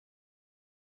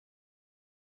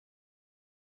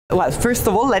Well, first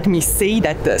of all, let me say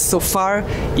that so far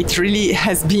it really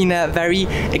has been a very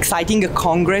exciting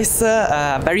congress,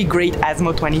 very great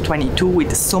ESMO 2022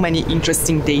 with so many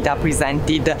interesting data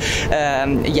presented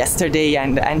yesterday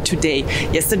and today.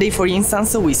 Yesterday, for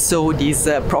instance, we saw this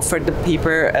proffered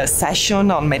paper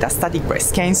session on metastatic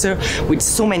breast cancer with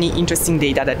so many interesting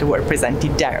data that were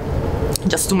presented there.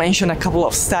 Just to mention a couple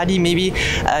of studies, maybe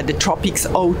the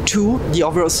TROPiCS02, the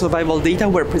overall survival data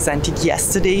were presented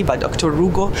yesterday by Dr.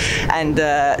 Rugo. And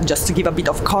just to give a bit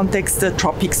of context,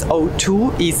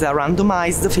 TROPiCS02 is a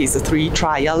randomized phase 3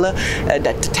 trial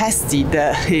that tested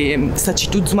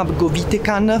Sacituzumab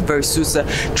govitecan versus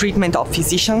treatment of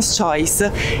physician's choice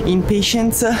in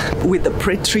patients with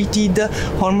pretreated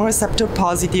hormone receptor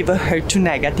positive, HER2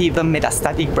 negative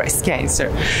metastatic breast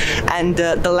cancer. And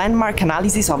the landmark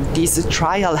analysis of this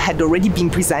trial had already been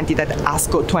presented at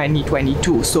ASCO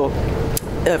 2022. So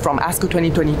from ASCO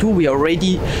 2022, we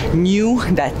already knew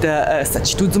that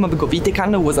Sacituzumab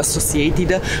govitecan was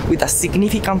associated with a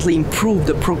significantly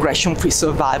improved progression-free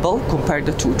survival compared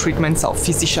to treatments of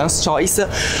physician's choice,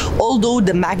 although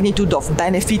the magnitude of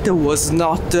benefit was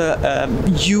not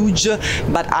huge.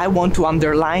 But I want to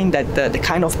underline that the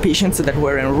kind of patients that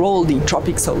were enrolled in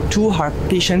TROPiCS02 are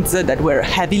patients that were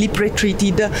heavily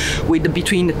pretreated with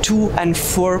between 2 and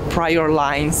 4 prior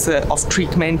lines of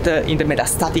treatment in the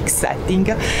metastatic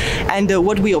setting. And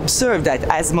what we observed at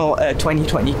ESMO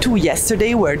 2022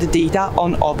 yesterday were the data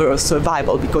on overall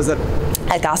survival, because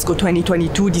at ASCO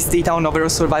 2022, this data on overall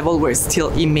survival were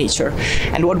still immature.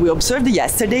 And what we observed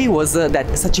yesterday was that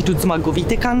Sacituzumab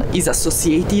govitecan is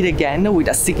associated again with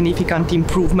a significant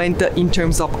improvement in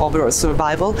terms of overall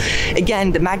survival.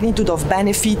 Again, the magnitude of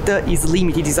benefit is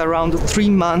limited, is around 3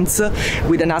 months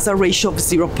with an hazard ratio of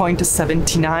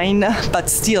 0.79. But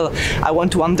still, I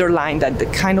want to underline that the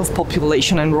kind of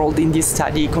population enrolled in this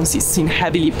study consists in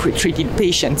heavily pretreated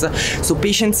patients. So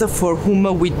patients for whom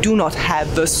we do not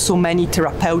have so many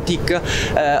therapeutic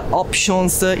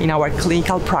options in our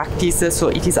clinical practice. So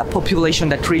it is a population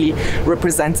that really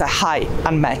represents a high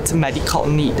unmet medical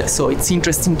need. So it's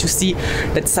interesting to see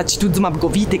that Sacituzumab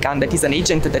govitecan, that is an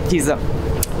agent that is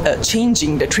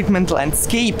changing the treatment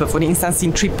landscape, for instance,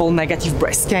 in triple-negative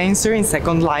breast cancer in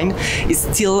second line, is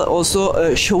still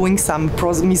also showing some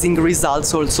promising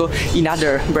results also in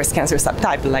other breast cancer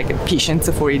subtypes, like patients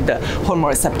for the hormone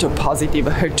receptor positive,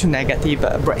 HER2 negative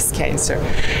breast cancer.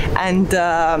 And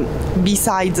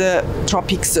besides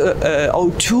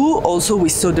TROPiCS02, also we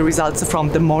saw the results from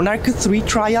the MONARCH 3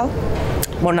 trial.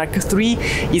 MONARCH 3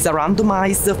 is a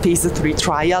randomized phase 3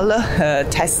 trial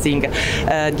testing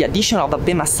the addition of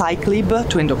Abemaciclib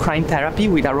to endocrine therapy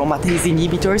with aromatase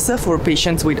inhibitors for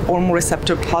patients with hormone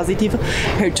receptor positive,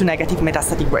 HER2 negative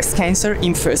metastatic breast cancer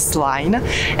in first line.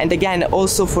 And again,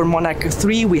 also for MONARCH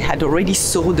 3, we had already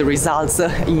saw the results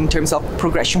in terms of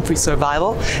progression-free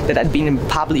survival that had been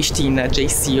published in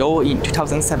JCO in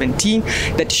 2017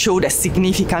 that showed a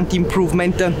significant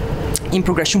improvement in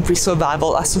progression-free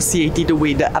survival associated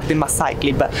with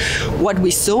Abemaciclib. What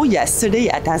we saw yesterday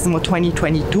at ESMO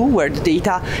 2022 were the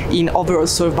data in overall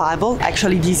survival.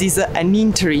 Actually, this is an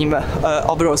interim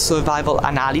overall survival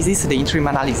analysis, the interim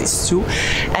analysis 2,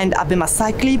 and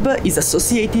Abemaciclib is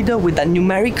associated with a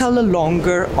numerical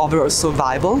longer overall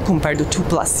survival compared to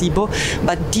placebo,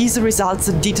 but these results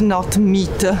did not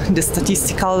meet the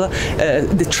statistical,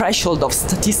 the threshold of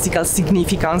statistical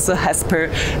significance as per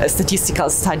statistical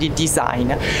study design.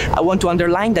 I want to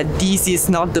underline that this is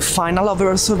not the final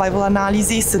overall survival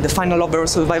analysis. The final overall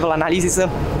survival analysis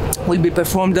will be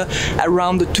performed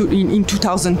around in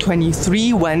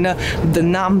 2023, when the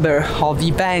number of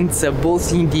events,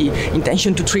 both in the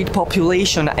intention to treat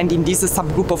population and in this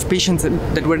subgroup of patients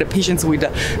that were the patients with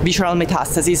visceral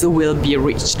metastasis, will be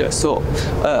reached. So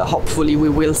hopefully we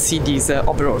will see this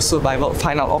overall survival,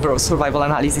 final overall survival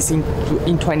analysis in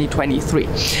 2023.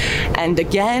 And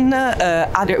again,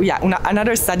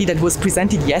 another study that was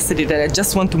presented yesterday that I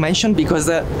just want to mention because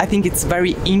I think it's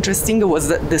very interesting was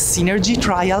the Synergy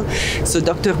trial. So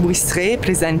Dr. Agostinetto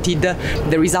presented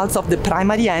the results of the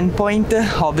primary endpoint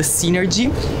of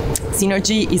Synergy.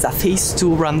 Synergy is a phase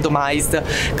 2 randomized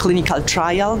clinical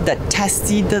trial that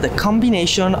tested the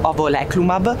combination of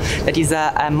Oleclumab, that is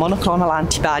a monoclonal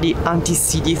antibody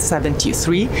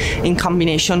anti-CD73, in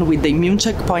combination with the immune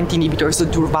checkpoint inhibitors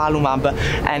Durvalumab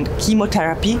and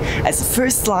chemotherapy as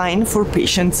first line for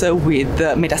patients with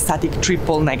metastatic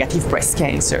triple-negative breast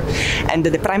cancer. And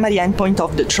the primary endpoint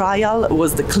of the trial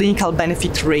was the clinical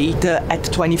benefit rate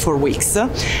at 24 weeks.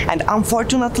 And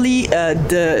unfortunately,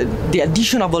 the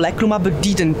addition of Oleclumab Oleclumab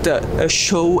didn't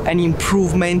show an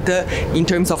improvement in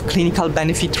terms of clinical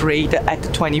benefit rate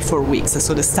at 24 weeks,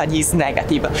 so the study is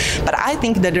negative. But I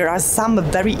think that there are some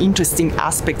very interesting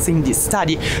aspects in this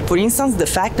study. For instance, the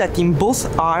fact that in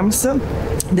both arms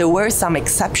there were some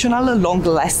exceptional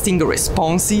long-lasting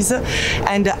responses,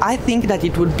 and I think that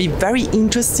it would be very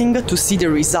interesting to see the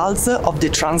results of the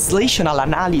translational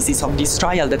analysis of this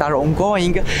trial that are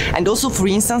ongoing, and also, for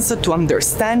instance, to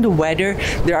understand whether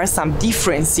there are some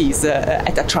differences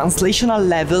at a translational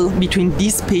level between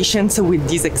these patients with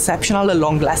this exceptional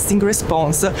long-lasting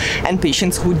response and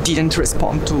patients who didn't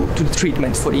respond to the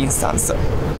treatment, for instance.